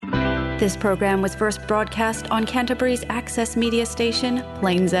This program was first broadcast on Canterbury's access media station,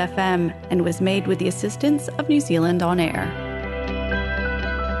 Plains FM, and was made with the assistance of New Zealand On Air.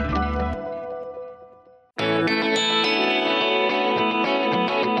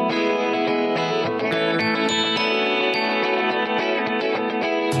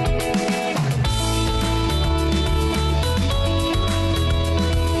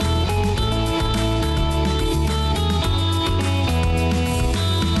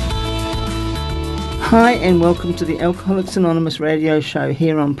 Hi and welcome to the Alcoholics Anonymous radio show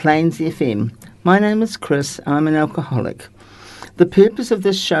here on Plains FM. My name is Chris, I'm an alcoholic. The purpose of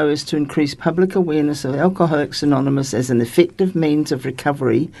this show is to increase public awareness of Alcoholics Anonymous as an effective means of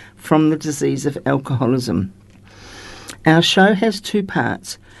recovery from the disease of alcoholism. Our show has two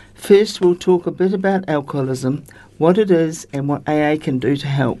parts. First, we'll talk a bit about alcoholism, what it is and what AA can do to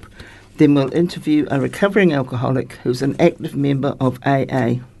help. Then we'll interview a recovering alcoholic who's an active member of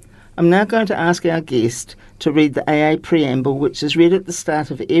AA. I'm now going to ask our guest to read the AA preamble, which is read at the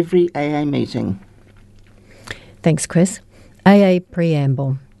start of every AA meeting. Thanks, Chris. AA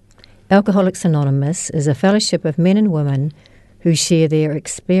Preamble. Alcoholics Anonymous is a fellowship of men and women who share their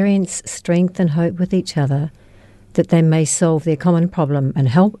experience, strength and hope with each other that they may solve their common problem and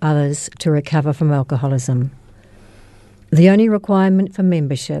help others to recover from alcoholism. The only requirement for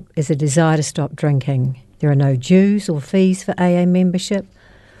membership is a desire to stop drinking. There are no dues or fees for AA membership.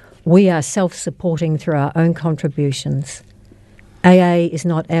 We are self-supporting through our own contributions. AA is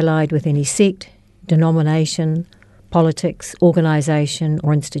not allied with any sect, denomination, politics, organisation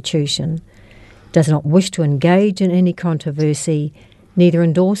or institution, does not wish to engage in any controversy, neither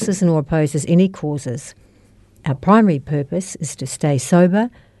endorses nor opposes any causes. Our primary purpose is to stay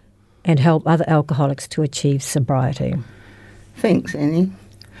sober and help other alcoholics to achieve sobriety. Thanks, Annie.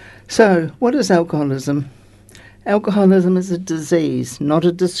 So, what is alcoholism? Alcoholism is a disease, not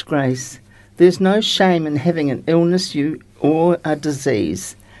a disgrace. There's no shame in having an illness or a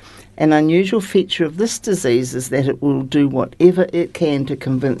disease. An unusual feature of this disease is that it will do whatever it can to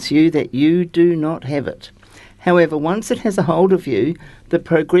convince you that you do not have it. However, once it has a hold of you, the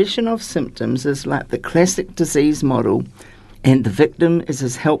progression of symptoms is like the classic disease model, and the victim is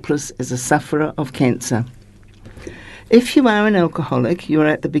as helpless as a sufferer of cancer. If you are an alcoholic, you are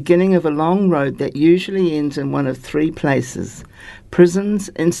at the beginning of a long road that usually ends in one of three places: prisons,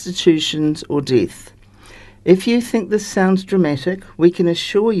 institutions, or death. If you think this sounds dramatic, we can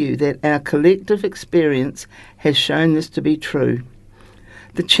assure you that our collective experience has shown this to be true.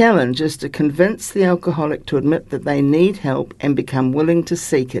 The challenge is to convince the alcoholic to admit that they need help and become willing to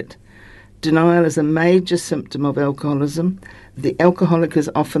seek it. Denial is a major symptom of alcoholism. The alcoholic is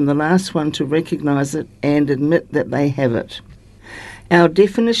often the last one to recognise it and admit that they have it. Our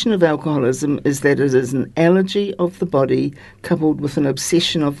definition of alcoholism is that it is an allergy of the body coupled with an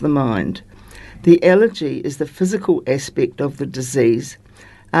obsession of the mind. The allergy is the physical aspect of the disease.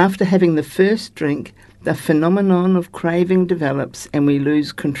 After having the first drink, the phenomenon of craving develops and we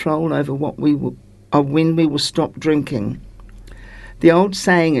lose control over when we will stop drinking. The old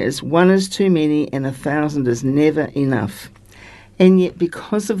saying is, 1 is too many and 1,000 is never enough. And yet,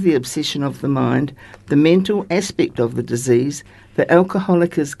 because of the obsession of the mind, the mental aspect of the disease, the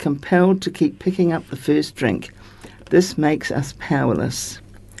alcoholic is compelled to keep picking up the first drink. This makes us powerless.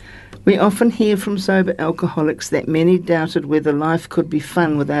 We often hear from sober alcoholics that many doubted whether life could be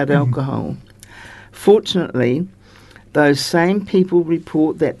fun without alcohol. Fortunately, those same people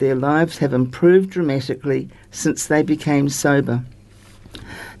report that their lives have improved dramatically since they became sober.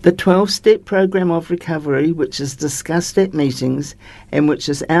 The 12-step program of recovery, which is discussed at meetings and which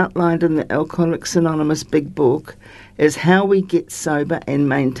is outlined in the Alcoholics Anonymous Big Book, is how we get sober and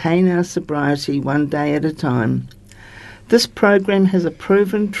maintain our sobriety one day at a time. This program has a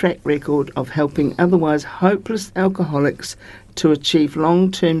proven track record of helping otherwise hopeless alcoholics to achieve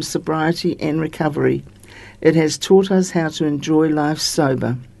long-term sobriety and recovery. It has taught us how to enjoy life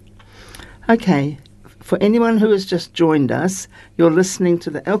sober. Okay. For anyone who has just joined us, you're listening to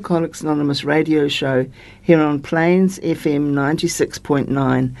the Alcoholics Anonymous radio show here on Plains FM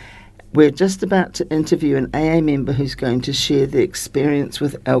 96.9. We're just about to interview an AA member who's going to share their experience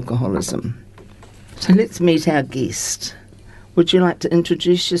with alcoholism. So let's meet our guest. Would you like to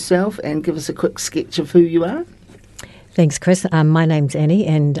introduce yourself and give us a quick sketch of who you are? Thanks, Chris. My name's Annie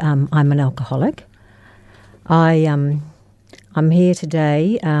and I'm an alcoholic. I'm here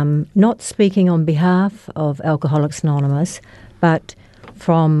today not speaking on behalf of Alcoholics Anonymous, but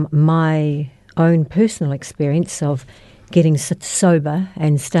from my own personal experience of getting sober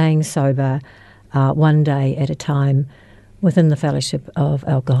and staying sober one day at a time within the fellowship of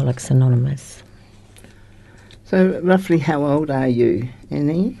Alcoholics Anonymous. So roughly how old are you,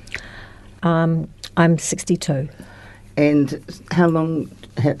 Annie? I'm 62. And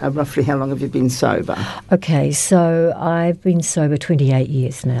roughly how long have you been sober? Okay, so I've been sober 28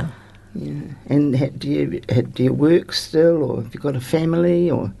 years now. Yeah. And do you work still, or have you got a family,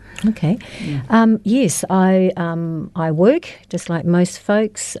 or? Okay. Yes, I work just like most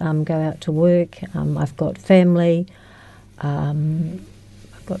folks. Go out to work. I've got family. I've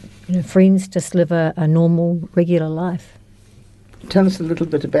got friends. Just live a normal, regular life. Tell us a little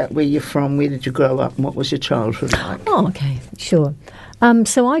bit about where you're from. Where did you grow up, and what was your childhood like? Oh, okay, sure.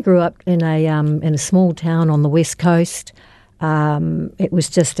 So I grew up in a small town on the west coast. It was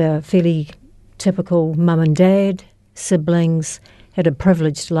just a fairly typical mum and dad, siblings, had a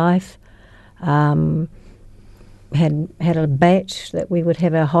privileged life, had a batch that we would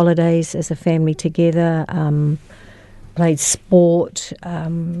have our holidays as a family together, played sport,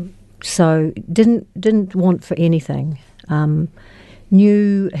 so didn't want for anything. Had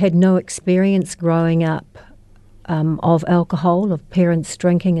no experience growing up of alcohol, of parents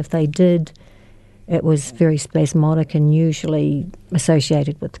drinking. If they did, it was very spasmodic and usually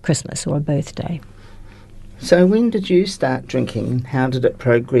associated with Christmas or a birthday. So when did you start drinking? How did it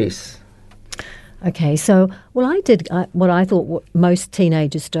progress? Okay, so I did what I thought what most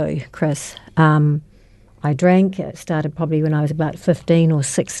teenagers do, Chris. I drank. It started probably when I was about 15 or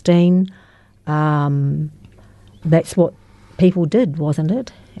 16. That's what people did, wasn't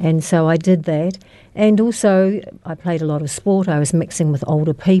it? And so I did that. And also I played a lot of sport. I was mixing with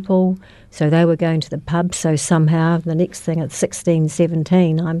older people, so they were going to the pub. So somehow the next thing at 16,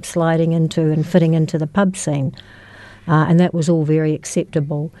 17, I'm sliding into and fitting into the pub scene. And that was all very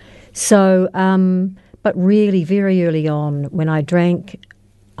acceptable. So, but really very early on when I drank,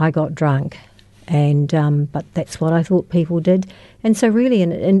 I got drunk. And but that's what I thought people did. And so really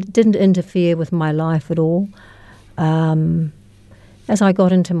it didn't interfere with my life at all. As I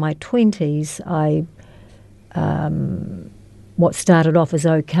got into my 20s, what started off as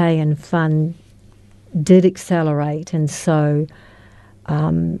okay and fun did accelerate, and so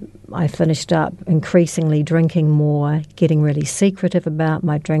I finished up increasingly drinking more, getting really secretive about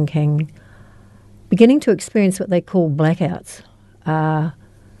my drinking, beginning to experience what they call blackouts. I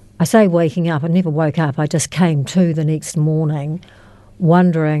say waking up, I never woke up, I just came to the next morning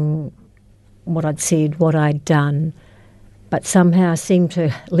wondering what I'd said, what I'd done, but somehow seemed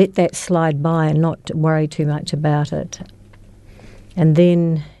to let that slide by and not worry too much about it. And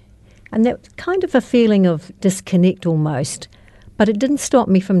that kind of a feeling of disconnect almost, but it didn't stop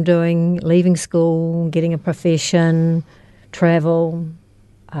me from leaving school, getting a profession, travel,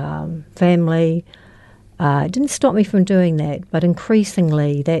 family. It didn't stop me from doing that, but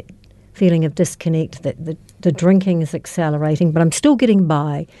increasingly that feeling of disconnect, that the drinking is accelerating, but I'm still getting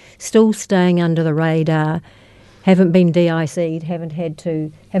by, still staying under the radar, haven't been de-IC'd,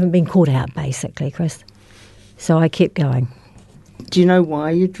 haven't been caught out basically, Chris. So I kept going. Do you know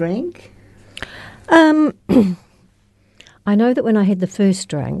why you drank? I know that when I had the first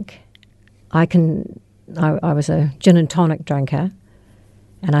drink, I was a gin and tonic drinker,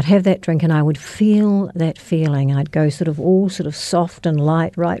 and I'd have that drink and I would feel that feeling. I'd go all soft and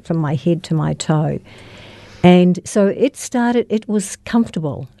light right from my head to my toe. And so it was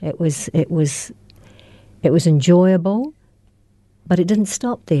comfortable. It was enjoyable, but it didn't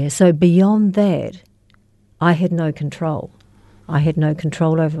stop there. So beyond that, I had no control. I had no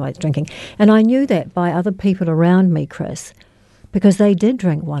control over my drinking. And I knew that by other people around me, Chris, because they did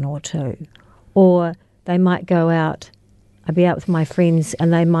drink one or two. Or they might go out, I'd be out with my friends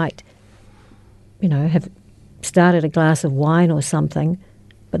and they might, have started a glass of wine or something,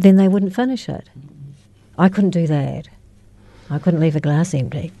 but then they wouldn't finish it. I couldn't do that. I couldn't leave a glass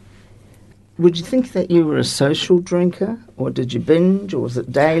empty. Would you think that you were a social drinker, or did you binge, or was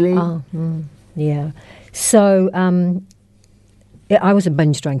it daily? Oh, yeah. So I was a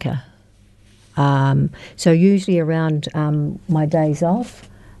binge drinker. So usually around my days off,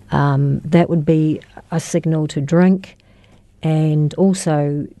 that would be a signal to drink, and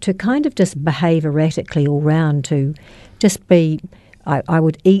also to kind of just behave erratically all round, to just be, I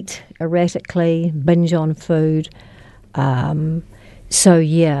would eat erratically, binge on food. So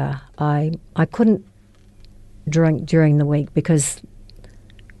yeah, I couldn't drink during the week because,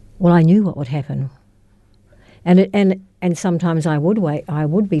 well, I knew what would happen, and sometimes I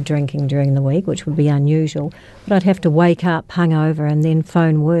would be drinking during the week, which would be unusual, but I'd have to wake up hungover and then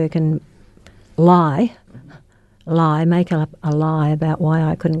phone work and make up a lie about why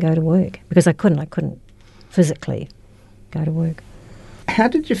I couldn't go to work, because I couldn't physically go to work. How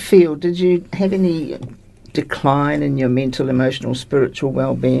did you feel? Did you have any decline in your mental, emotional, spiritual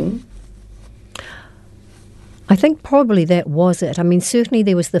well-being? I think probably that was it. I mean, certainly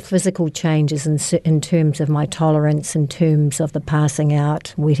there was the physical changes in terms of my tolerance, in terms of the passing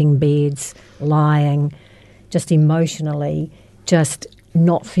out, wetting beds, lying, just emotionally, just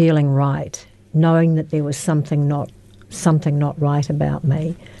not feeling right, knowing that there was something not right about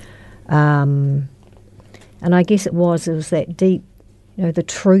me. And I guess it was that deep, the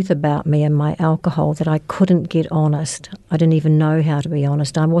truth about me and my alcohol that I couldn't get honest. I didn't even know how to be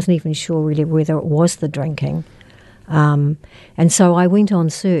honest. I wasn't even sure really whether it was the drinking. And so I went on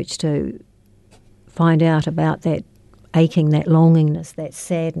search to find out about that aching, that longingness, that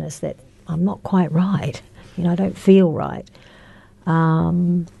sadness, that I'm not quite right. I don't feel right.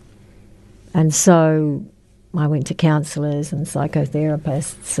 And so I went to counsellors and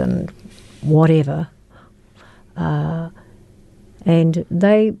psychotherapists and whatever. And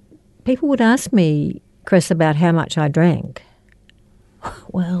people would ask me, Chris, about how much I drank.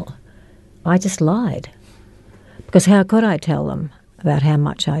 Well, I just lied. Because how could I tell them about how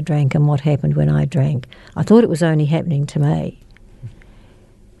much I drank and what happened when I drank? I thought it was only happening to me.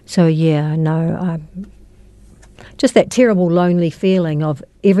 So, just that terrible lonely feeling of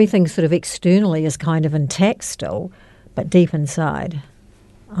everything sort of externally is kind of intact still, but deep inside,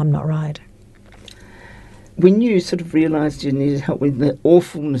 I'm not right. When you sort of realised you needed help with the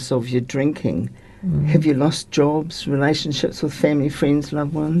awfulness of your drinking, have you lost jobs, relationships with family, friends,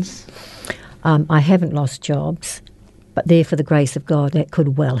 loved ones? I haven't lost jobs, but there, for the grace of God, that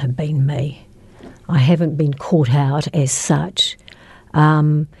could well have been me. I haven't been caught out as such.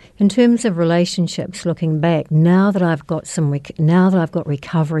 In terms of relationships, looking back, now that I've got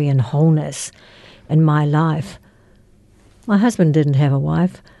recovery and wholeness in my life, my husband didn't have a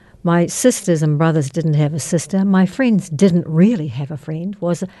wife. My sisters and brothers didn't have a sister. My friends didn't really have a friend.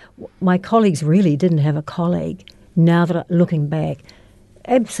 My colleagues really didn't have a colleague. Now that looking back,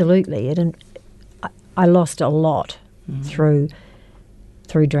 absolutely, I lost a lot through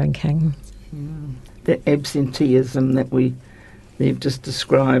drinking. The absenteeism that you've just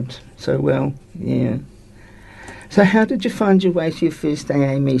described so well, yeah. So how did you find your way to your first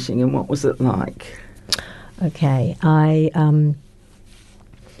AA meeting, and what was it like? Okay, I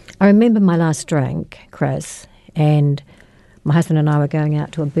remember my last drink, Chris, and my husband and I were going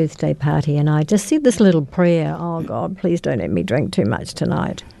out to a birthday party, and I just said this little prayer, "Oh God, please don't let me drink too much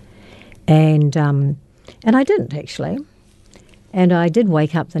tonight." And I didn't actually. And I did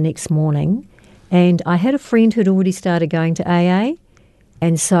wake up the next morning, and I had a friend who'd already started going to AA,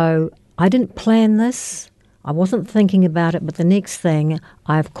 and so I didn't plan this. I wasn't thinking about it, but the next thing,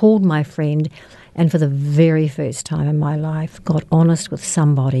 I've called my friend, and for the very first time in my life, got honest with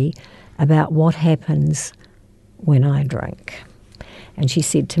somebody about what happens when I drink. And she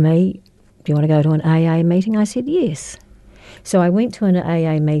said to me, "Do you want to go to an AA meeting?" I said, "Yes." So I went to an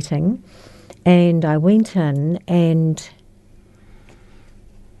AA meeting, and I went in, and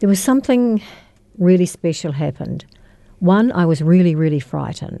there was something really special happened. One, I was really, really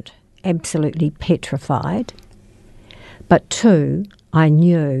frightened, absolutely petrified. But two, I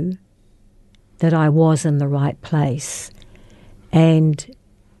knew that I was in the right place. And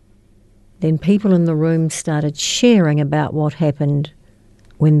then people in the room started sharing about what happened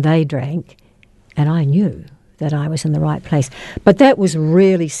when they drank, and I knew that I was in the right place. But that was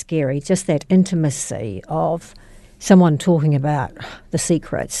really scary, just that intimacy of someone talking about the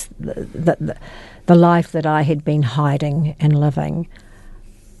secrets, the life that I had been hiding and living.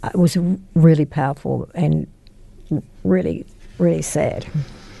 It was really powerful and really, really sad.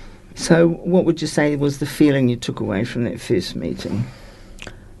 So what would you say was the feeling you took away from that first meeting?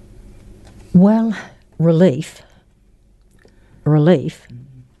 Well, relief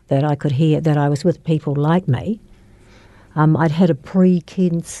that I could hear that I was with people like me. I'd had a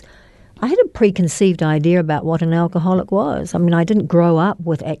preconceived idea about what an alcoholic was. I mean, I didn't grow up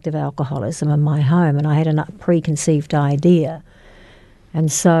with active alcoholism in my home, and I had a preconceived idea. And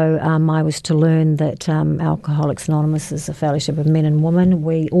so I was to learn that Alcoholics Anonymous is a fellowship of men and women.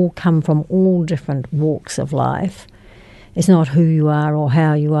 We all come from all different walks of life. It's not who you are or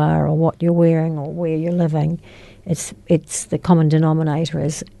how you are or what you're wearing or where you're living. It's the common denominator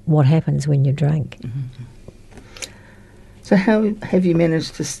is what happens when you drink. Mm-hmm. So how have you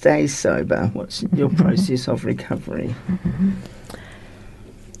managed to stay sober? What's your process of recovery?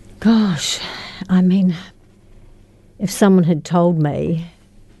 Gosh, I mean, if someone had told me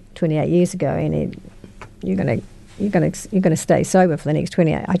 28 years ago, Annie, you're going to stay sober for the next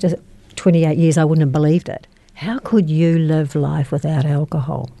 28 years, I wouldn't have believed it. How could you live life without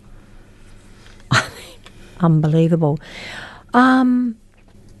alcohol? I mean, unbelievable.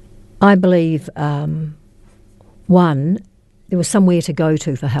 I believe, one, there was somewhere to go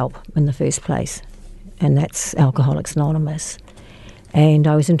to for help in the first place. and that's Alcoholics Anonymous. And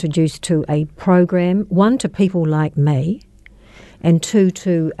I was introduced to a program, one, to people like me, and two,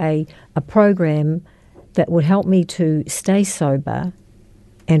 to a program that would help me to stay sober,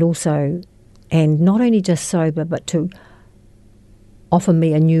 and not only just sober, but to offer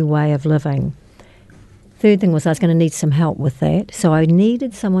me a new way of living. Third thing was I was going to need some help with that, so I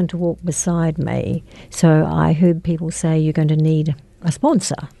needed someone to walk beside me. So I heard people say you're going to need a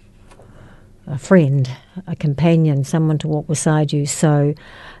sponsor, a friend, a companion, someone to walk beside you. So,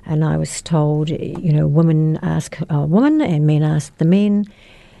 and I was told, women ask a woman and men ask the men.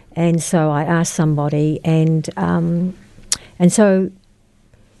 And so I asked somebody, and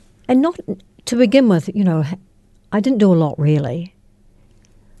not to begin with, I didn't do a lot really.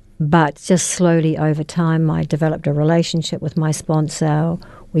 But just slowly over time, I developed a relationship with my sponsor.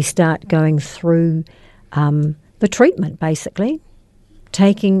 We start going through the treatment, basically,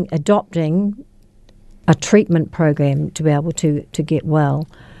 adopting a treatment program to be able to get well.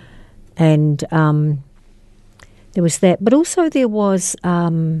 And there was that. But also there was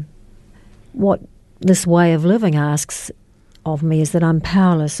what this way of living asks of me is that I'm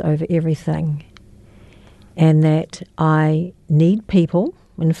powerless over everything, and that I need people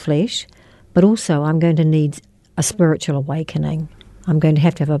in flesh, but also I'm going to need a spiritual awakening. I'm going to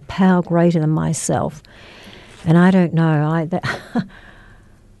have a power greater than myself. And I don't know,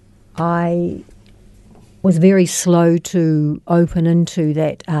 I was very slow to open into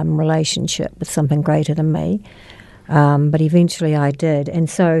that relationship with something greater than me, but eventually I did. And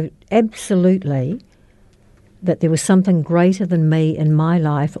so absolutely that there was something greater than me in my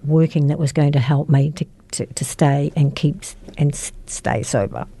life working that was going to help me to stay and stay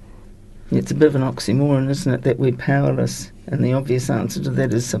sober. It's a bit of an oxymoron, isn't it, that we're powerless, and the obvious answer to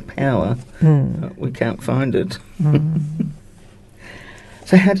that is a power. We can't find it.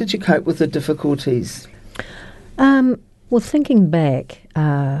 So how did you cope with the difficulties? Well, thinking back,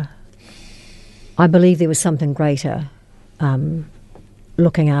 I believe there was something greater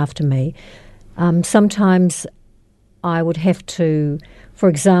looking after me. Sometimes I would have to, for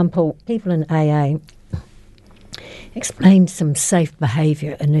example, people in AA explained some safe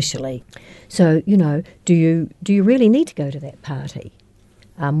behaviour initially. So, do you really need to go to that party?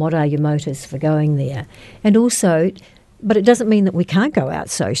 What are your motives for going there? And also, but it doesn't mean that we can't go out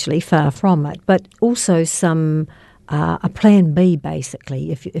socially, far from it, but also some a plan B,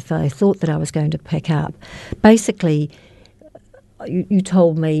 basically, if I thought that I was going to pick up. Basically, you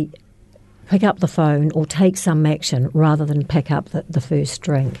told me, pick up the phone or take some action rather than pick up the first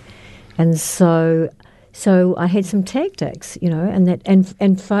drink. And so I had some tactics,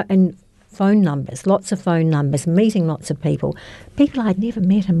 and phone numbers, lots of phone numbers, meeting lots of people I'd never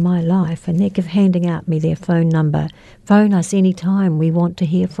met in my life, and they're handing out me their phone number. Phone us any time, we want to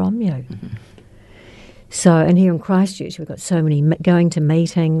hear from you. Mm-hmm. So, and here in Christchurch, we've got so many going to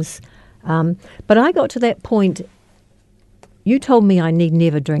meetings. But I got to that point, you told me I need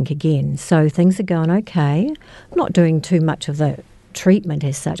never drink again, so things are going okay. I'm not doing too much of the treatment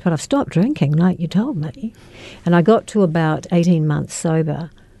as such, but I've stopped drinking like you told me. And I got to about 18 months sober,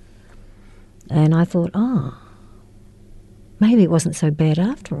 and I thought, maybe it wasn't so bad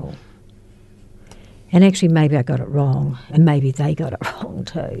after all. And actually maybe I got it wrong, and maybe they got it wrong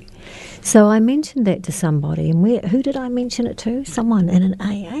too. So I mentioned that to somebody, and who did I mention it to? Someone in an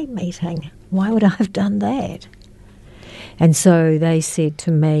AA meeting. Why would I have done that? And so they said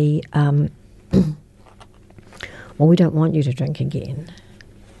to me, well, we don't want you to drink again.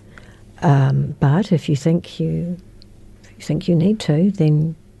 But if you think you need to,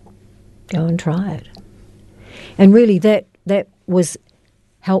 then go and try it. And really that was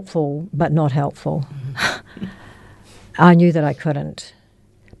helpful, but not helpful. I knew that I couldn't,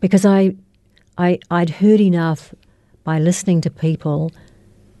 because I'd heard enough by listening to people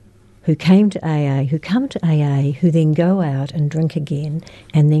who come to AA, who then go out and drink again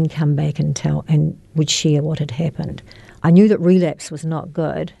and then come back and would share what had happened. I knew that relapse was not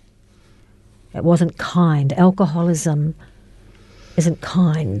good. It wasn't kind. Alcoholism isn't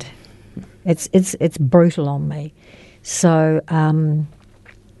kind. It's brutal on me. So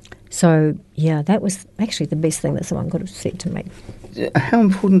yeah, that was actually the best thing that someone could have said to me. How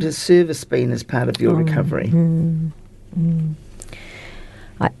important has service been as part of your recovery?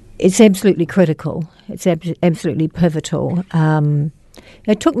 It's absolutely critical. It's absolutely pivotal.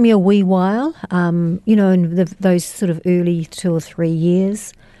 It took me a wee while, in those sort of early 2 or 3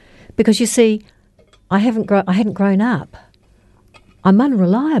 years, because you see, I hadn't grown up. I'm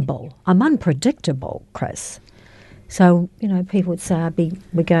unreliable. I'm unpredictable, Chris. So, people would say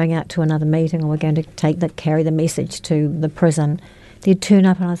we're going out to another meeting, or we're going to carry the message to the prison. They'd turn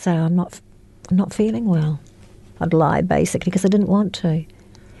up and I'd say, I not feeling well. I'd lie, basically, because I didn't want to.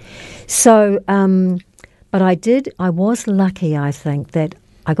 So, but I was lucky, I think, that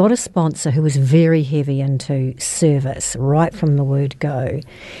I got a sponsor who was very heavy into service right from the word go.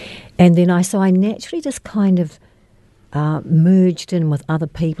 And then I naturally just kind of merged in with other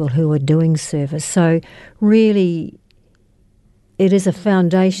people who were doing service. So really, it is a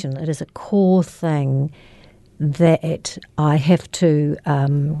foundation, it is a core thing that I have to,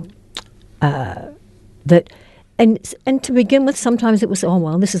 and to begin with, sometimes it was, oh,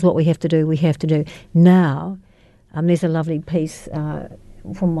 well, this is what we have to do. Now, there's a lovely piece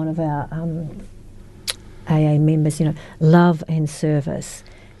from one of our AA members, love and service.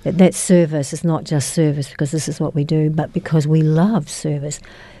 That service is not just service because this is what we do, but because we love service.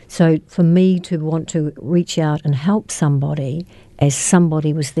 So for me to want to reach out and help somebody as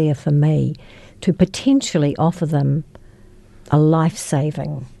somebody was there for me, to potentially offer them a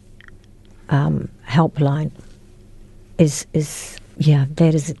life-saving helpline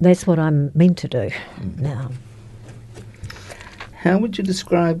that's what I'm meant to do now. How would you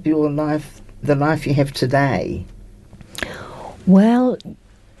describe your life, the life you have today? Well,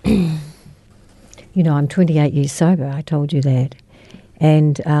 I'm 28 years sober, I told you that.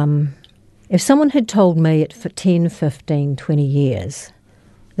 And if someone had told me at 10, 15, 20 years,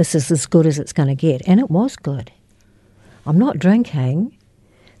 this is as good as it's going to get, and it was good. I'm not drinking.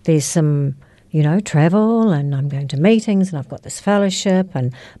 There's some, travel, and I'm going to meetings, and I've got this fellowship,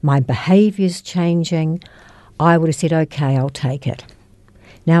 and my behaviour's changing. I would have said, okay, I'll take it.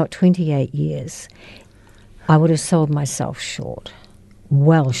 Now at 28 years, I would have sold myself short,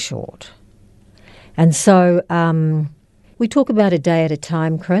 well short. And so we talk about a day at a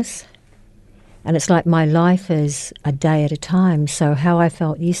time, Chris, and it's like my life is a day at a time. So how I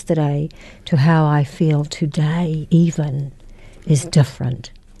felt yesterday to how I feel today even is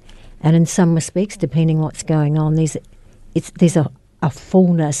different. And in some respects, depending what's going on, there's a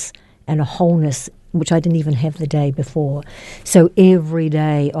fullness and a wholeness which I didn't even have the day before. So every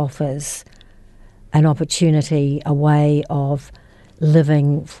day offers an opportunity, a way of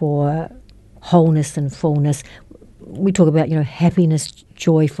living for wholeness and fullness. We talk about, happiness,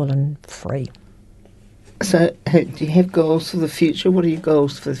 joyful and free. So do you have goals for the future? What are your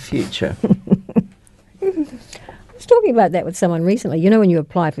goals for the future? I was talking about that with someone recently. When you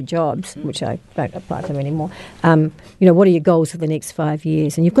apply for jobs, which I don't apply for them anymore, what are your goals for the next 5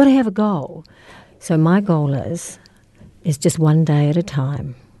 years? And you've got to have a goal. So my goal is just one day at a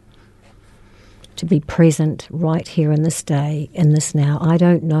time, to be present right here in this day, in this now. I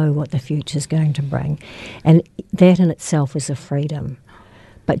don't know what the future's going to bring. And that in itself is a freedom.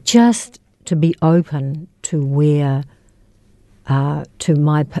 But just to be open to where, to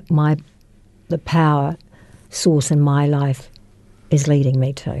the power source in my life is leading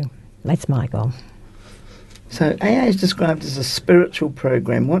me to. That's my goal. So AA is described as a spiritual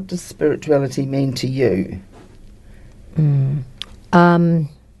program. What does spirituality mean to you?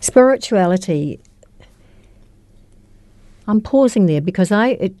 Spirituality, I'm pausing there because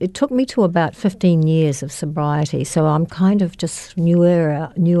it took me to about 15 years of sobriety, so I'm kind of just newer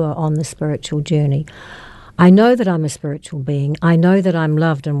on the spiritual journey. I know that I'm a spiritual being. I know that I'm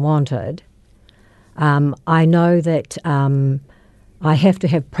loved and wanted. I know that I have to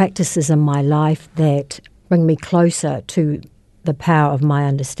have practices in my life that bring me closer to the power of my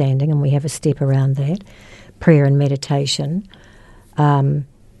understanding, and we have a step around that, prayer and meditation.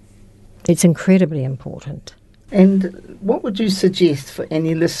 It's incredibly important. And what would you suggest for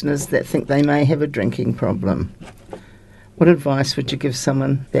any listeners that think they may have a drinking problem? What advice would you give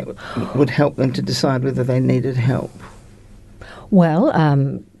someone that would help them to decide whether they needed help? Well,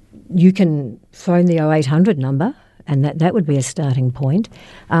 you can phone the 0800 number, and that would be a starting point.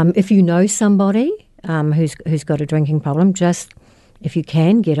 If you know somebody who's got a drinking problem, just, if you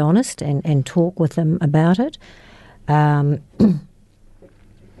can, get honest and talk with them about it.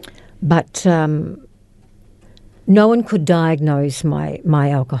 But no one could diagnose my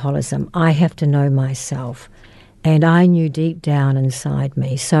alcoholism. I have to know myself. And I knew deep down inside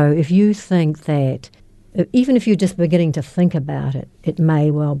me. So if you think that, even if you're just beginning to think about it, it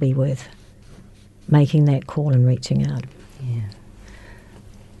may well be worth making that call and reaching out. Yeah.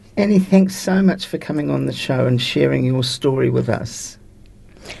 Annie, thanks so much for coming on the show and sharing your story with us.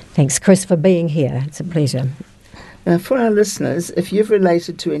 Thanks, Chris, for being here. It's a pleasure. Now, for our listeners, if you've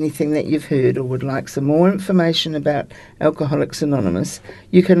related to anything that you've heard or would like some more information about Alcoholics Anonymous,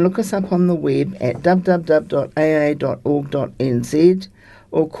 you can look us up on the web at www.aa.org.nz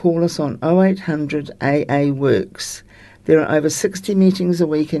or call us on 0800 AA Works. There are over 60 meetings a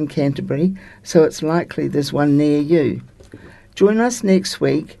week in Canterbury, so it's likely there's one near you. Join us next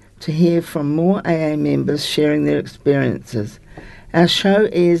week to hear from more AA members sharing their experiences. Our show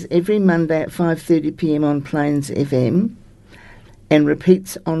airs every Monday at 5:30 p.m. on Plains FM and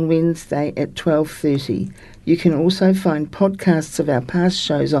repeats on Wednesday at 12:30. You can also find podcasts of our past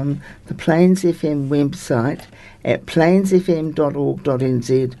shows on the Plains FM website at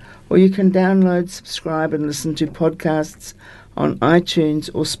plainsfm.org.nz, or you can download, subscribe and listen to podcasts on iTunes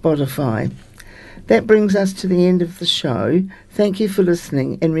or Spotify. That brings us to the end of the show. Thank you for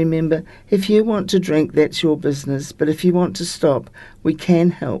listening, and remember, if you want to drink, that's your business, but if you want to stop, we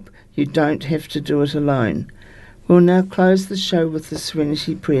can help. You don't have to do it alone. We'll now close the show with the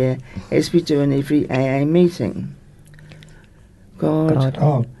Serenity Prayer, as we do in every AA meeting.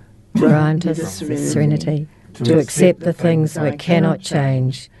 God grant us the serenity to accept the things we cannot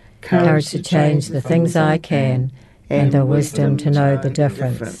change, courage to change the things I can, and the wisdom to know the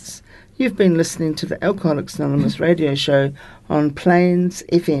difference. You've been listening to the Alcoholics Anonymous radio show on Plains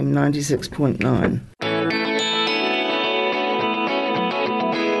FM 96.9.